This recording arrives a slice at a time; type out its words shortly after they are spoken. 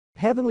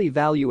Heavenly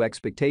Value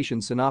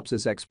Expectation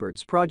Synopsis.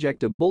 Experts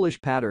project a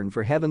bullish pattern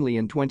for Heavenly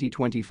in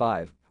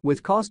 2025,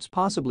 with costs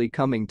possibly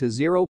coming to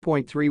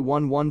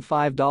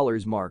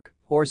 $0.3115 mark,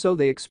 or so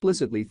they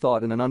explicitly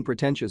thought in an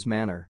unpretentious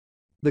manner.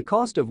 The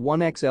cost of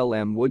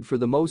 1XLM would for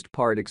the most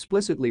part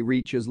explicitly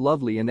reach as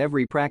lovely in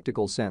every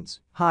practical sense,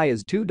 high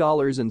as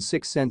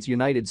 $2.06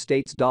 United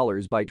States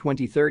dollars by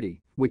 2030,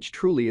 which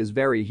truly is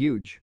very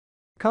huge.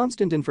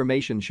 Constant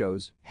information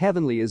shows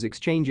Heavenly is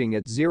exchanging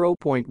at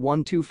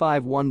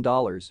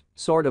 $0.1251,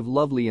 sort of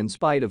lovely in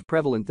spite of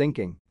prevalent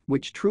thinking,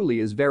 which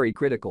truly is very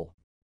critical.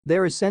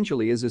 There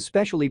essentially is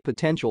especially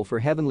potential for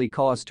Heavenly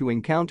cost to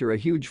encounter a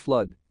huge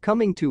flood,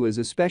 coming to as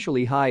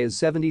especially high as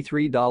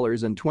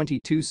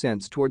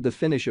 $73.22 toward the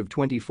finish of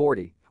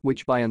 2040,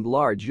 which by and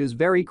large is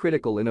very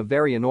critical in a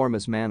very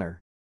enormous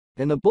manner.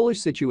 In a bullish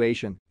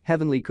situation,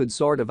 Heavenly could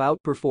sort of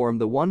outperform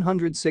the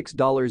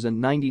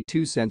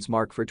 $106.92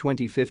 mark for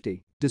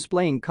 2050,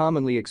 displaying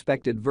commonly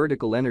expected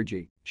vertical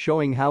energy,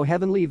 showing how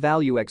Heavenly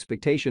Value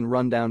Expectation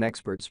Rundown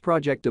experts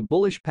project a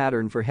bullish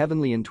pattern for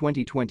Heavenly in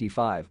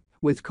 2025,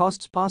 with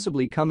costs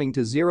possibly coming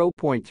to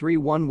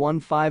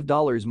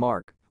 $0.3115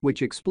 mark,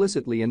 which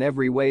explicitly in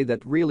every way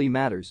that really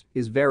matters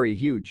is very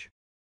huge.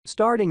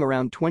 Starting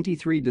around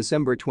 23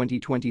 December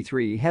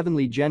 2023,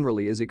 Heavenly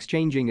generally is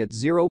exchanging at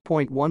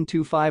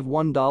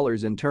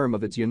 $0.1251 in term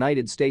of its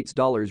United States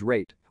dollars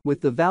rate,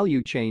 with the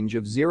value change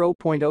of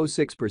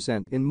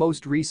 0.06% in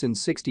most recent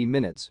 60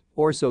 minutes,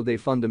 or so they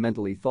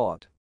fundamentally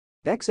thought.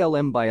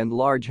 XLM by and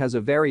large has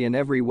a very in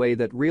every way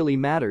that really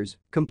matters,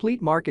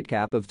 complete market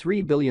cap of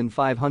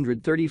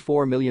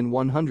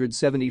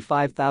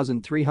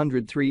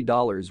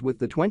 $3,534,175,303 with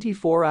the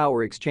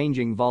 24-hour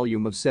exchanging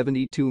volume of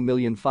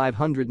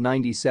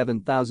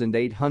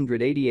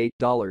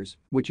 $72,597,888,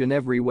 which in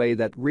every way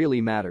that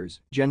really matters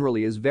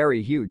generally is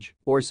very huge,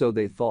 or so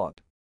they thought.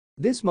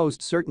 This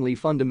most certainly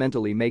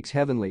fundamentally makes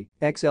Heavenly,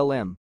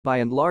 XLM, by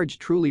and large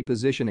truly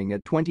positioning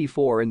at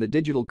 24 in the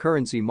digital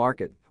currency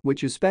market,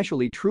 which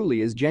especially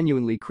truly is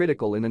genuinely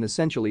critical in an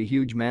essentially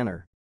huge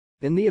manner.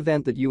 In the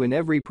event that you in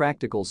every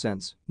practical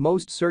sense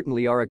most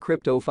certainly are a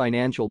crypto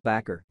financial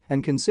backer,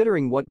 and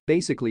considering what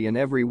basically in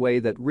every way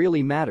that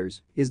really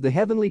matters is the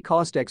Heavenly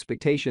cost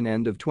expectation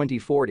end of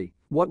 2040,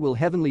 what will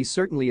Heavenly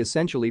certainly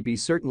essentially be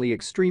certainly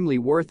extremely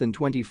worth in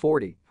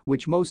 2040,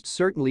 which most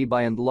certainly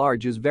by and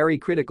large is very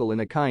critical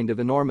in a kind of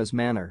enormous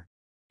manner.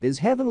 Is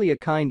Heavenly a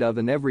kind of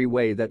in every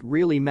way that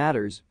really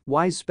matters,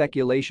 wise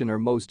speculation or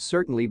most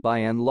certainly by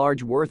and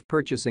large worth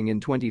purchasing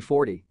in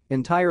 2040,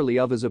 entirely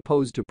of as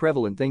opposed to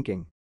prevalent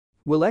thinking?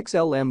 Will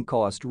XLM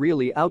cost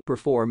really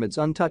outperform its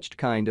untouched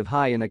kind of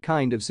high in a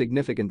kind of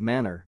significant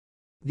manner?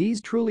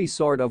 These truly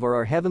sort of are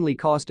our Heavenly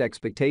cost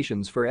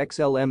expectations for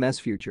XLM's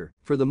future,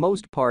 for the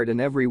most part in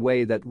every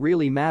way that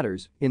really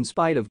matters, in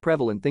spite of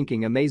prevalent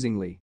thinking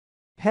amazingly.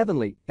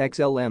 Heavenly,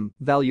 XLM,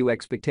 Value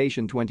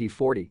Expectation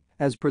 2040,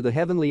 as per the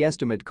Heavenly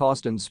Estimate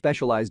Cost and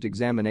Specialized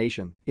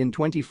Examination, in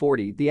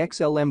 2040 the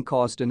XLM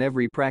cost in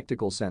every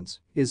practical sense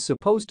is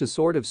supposed to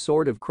sort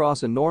of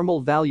cross a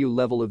normal value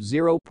level of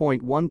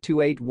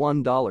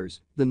 $0.1281,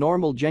 the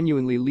normal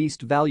genuinely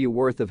least value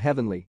worth of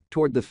Heavenly,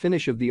 toward the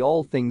finish of the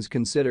all things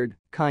considered,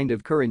 kind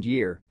of current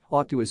year,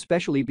 ought to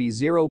especially be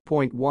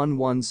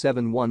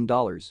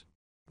 $0.1171.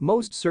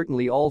 Most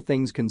certainly all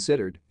things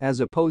considered, as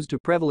opposed to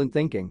prevalent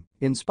thinking,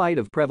 in spite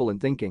of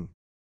prevalent thinking.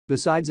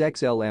 Besides,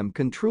 XLM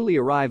can truly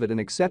arrive at an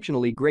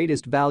exceptionally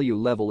greatest value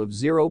level of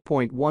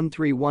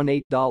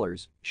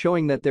 $0.1318,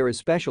 showing that there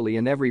especially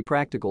in every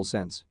practical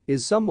sense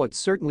is somewhat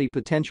certainly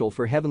potential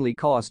for Heavenly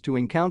cost to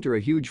encounter a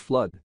huge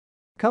flood.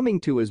 Coming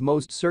to as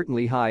most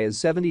certainly high as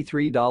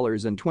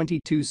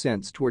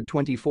 $73.22 toward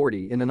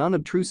 2040 in an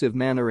unobtrusive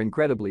manner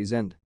incredibly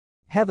zend.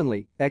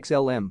 Heavenly,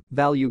 XLM,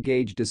 Value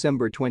Gauge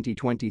December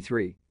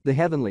 2023. The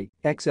Heavenly,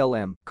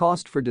 XLM,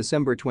 cost for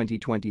December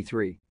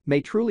 2023 may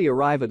truly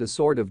arrive at a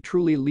sort of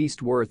truly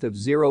least worth of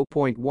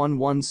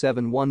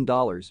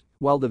 $0.1171,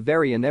 while the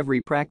very in every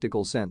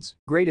practical sense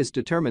greatest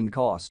determined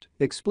cost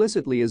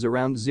explicitly is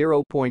around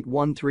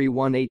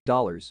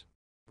 $0.1318.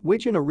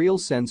 Which in a real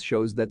sense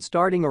shows that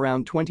starting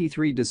around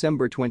 23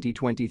 December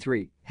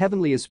 2023,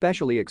 Heavenly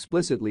especially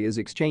explicitly is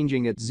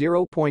exchanging at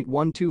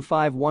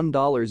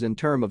 $0.1251 in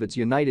term of its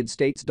United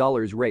States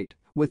dollars rate,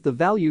 with the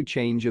value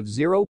change of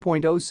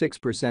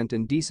 0.06%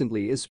 in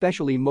decently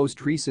especially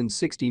most recent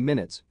 60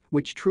 minutes,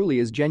 which truly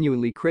is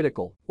genuinely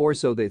critical, or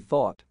so they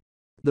thought.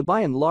 The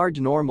by and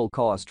large normal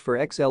cost for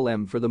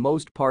XLM for the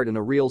most part in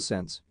a real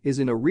sense is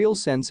in a real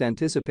sense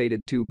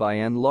anticipated to by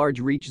and large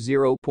reach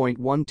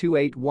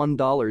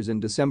 $0.1281 in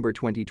December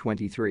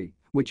 2023,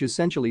 which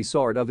essentially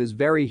sort of is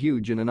very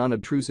huge in an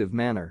unobtrusive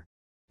manner.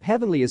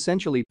 Heavenly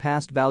essentially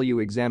passed value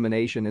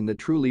examination in the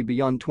truly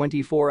beyond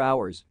 24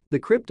 hours, the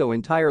crypto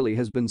entirely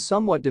has been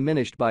somewhat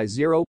diminished by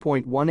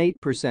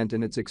 0.18%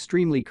 in its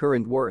extremely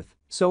current worth,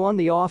 so on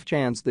the off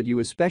chance that you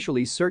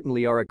especially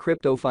certainly are a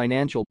crypto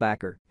financial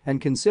backer,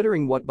 and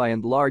considering what by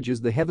and large is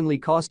the Heavenly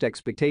cost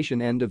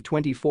expectation end of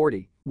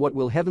 2040, what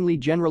will Heavenly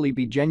generally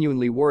be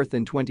genuinely worth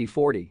in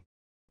 2040?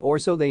 Or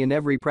so they in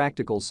every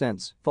practical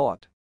sense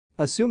thought.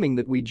 Assuming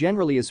that we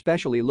generally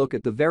especially look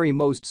at the very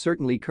most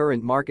certainly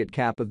current market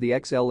cap of the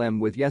XLM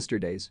with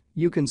yesterday's,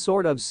 you can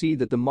sort of see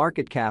that the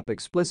market cap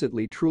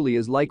explicitly truly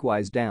is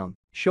likewise down,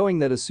 showing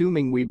that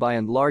assuming we by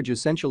and large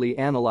essentially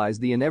analyze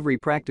the in every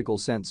practical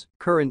sense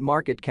current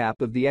market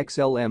cap of the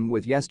XLM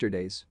with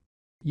yesterday's,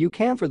 you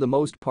can for the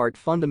most part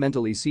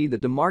fundamentally see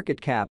that the market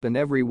cap in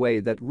every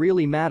way that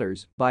really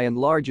matters by and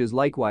large is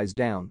likewise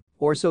down,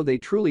 or so they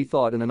truly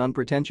thought in an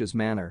unpretentious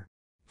manner.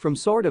 From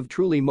sort of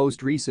truly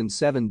most recent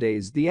 7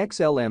 days, the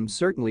XLM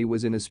certainly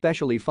was in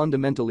especially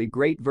fundamentally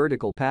great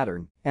vertical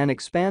pattern and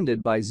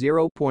expanded by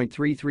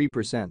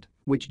 0.33%,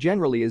 which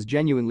generally is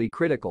genuinely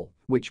critical,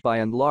 which by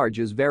and large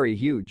is very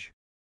huge.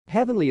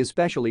 Heavenly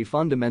especially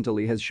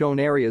fundamentally has shown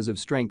areas of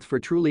strength for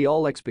truly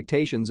all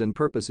expectations and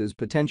purposes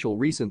potential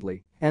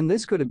recently, and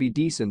this could be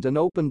decent and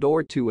open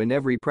door to in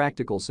every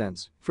practical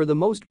sense, for the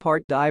most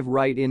part dive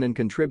right in and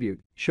contribute,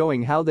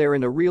 showing how there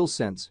in a real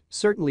sense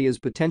certainly is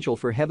potential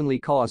for heavenly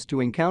cost to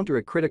encounter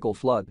a critical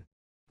flood.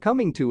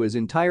 Coming to as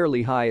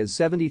entirely high as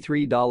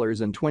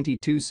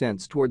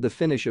 $73.22 toward the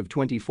finish of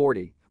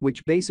 2040,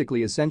 which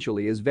basically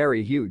essentially is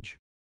very huge.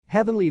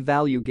 Heavenly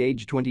value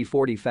gauge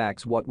 2040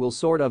 facts what will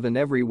sort of in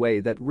every way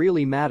that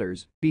really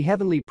matters be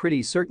heavenly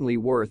pretty certainly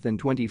worth in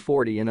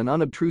 2040 in an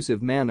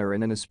unobtrusive manner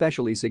in an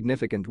especially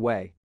significant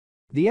way.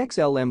 The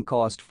XLM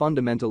cost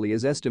fundamentally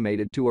is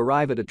estimated to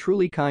arrive at a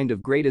truly kind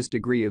of greatest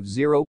degree of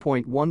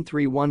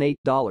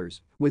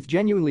 $0.1318, with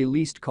genuinely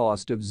least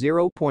cost of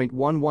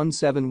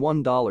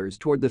 $0.1171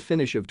 toward the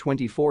finish of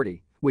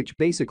 2040, which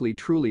basically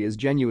truly is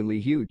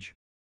genuinely huge.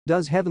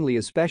 Does heavenly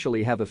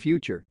especially have a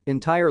future,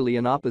 entirely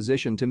in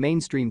opposition to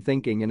mainstream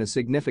thinking in a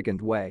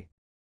significant way?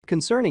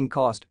 Concerning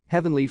cost,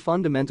 heavenly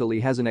fundamentally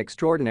has an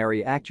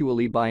extraordinary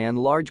actually by and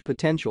large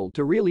potential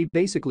to really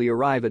basically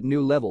arrive at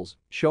new levels,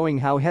 showing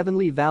how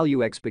heavenly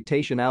value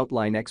expectation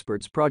outline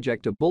experts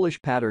project a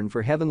bullish pattern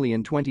for heavenly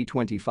in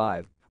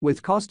 2025,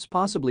 with costs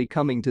possibly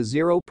coming to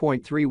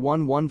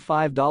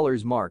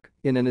 $0.3115 mark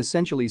in an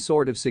essentially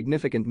sort of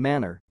significant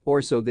manner,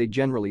 or so they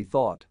generally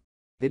thought.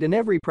 It in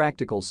every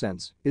practical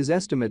sense is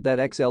estimate that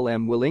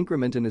XLM will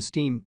increment in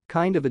esteem,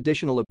 kind of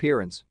additional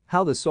appearance,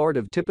 how the sort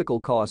of typical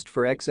cost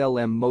for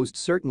XLM most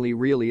certainly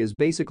really is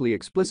basically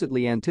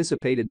explicitly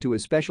anticipated to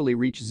especially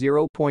reach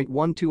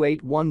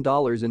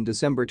 $0.1281 in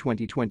December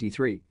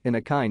 2023 in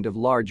a kind of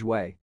large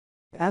way.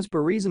 As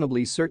per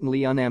reasonably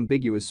certainly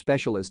unambiguous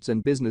specialists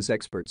and business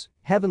experts,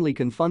 heavenly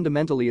can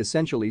fundamentally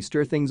essentially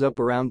stir things up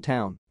around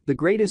town, the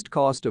greatest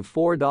cost of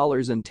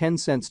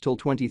 $4.10 till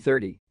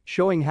 2030.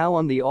 Showing how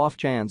on the off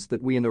chance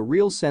that we in a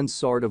real sense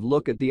sort of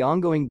look at the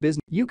ongoing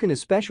business, you can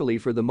especially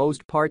for the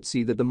most part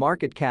see that the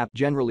market cap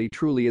generally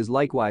truly is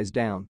likewise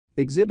down,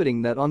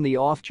 exhibiting that on the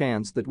off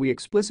chance that we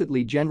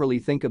explicitly generally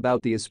think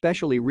about the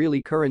especially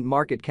really current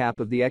market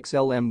cap of the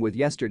XLM with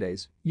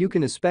yesterday's, you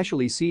can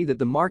especially see that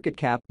the market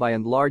cap by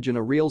and large in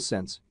a real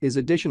sense is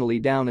additionally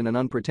down in an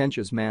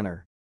unpretentious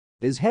manner.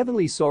 Is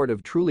heavenly sort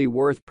of truly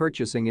worth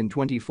purchasing in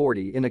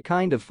 2040 in a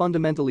kind of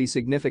fundamentally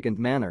significant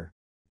manner?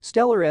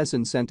 Stellar S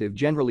incentive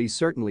generally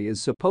certainly is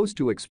supposed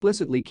to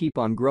explicitly keep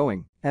on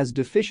growing, as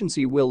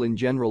deficiency will in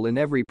general in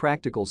every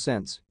practical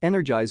sense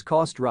energize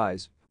cost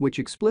rise, which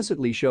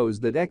explicitly shows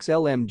that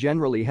XLM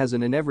generally has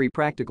an in every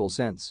practical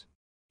sense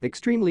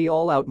extremely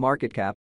all-out market cap,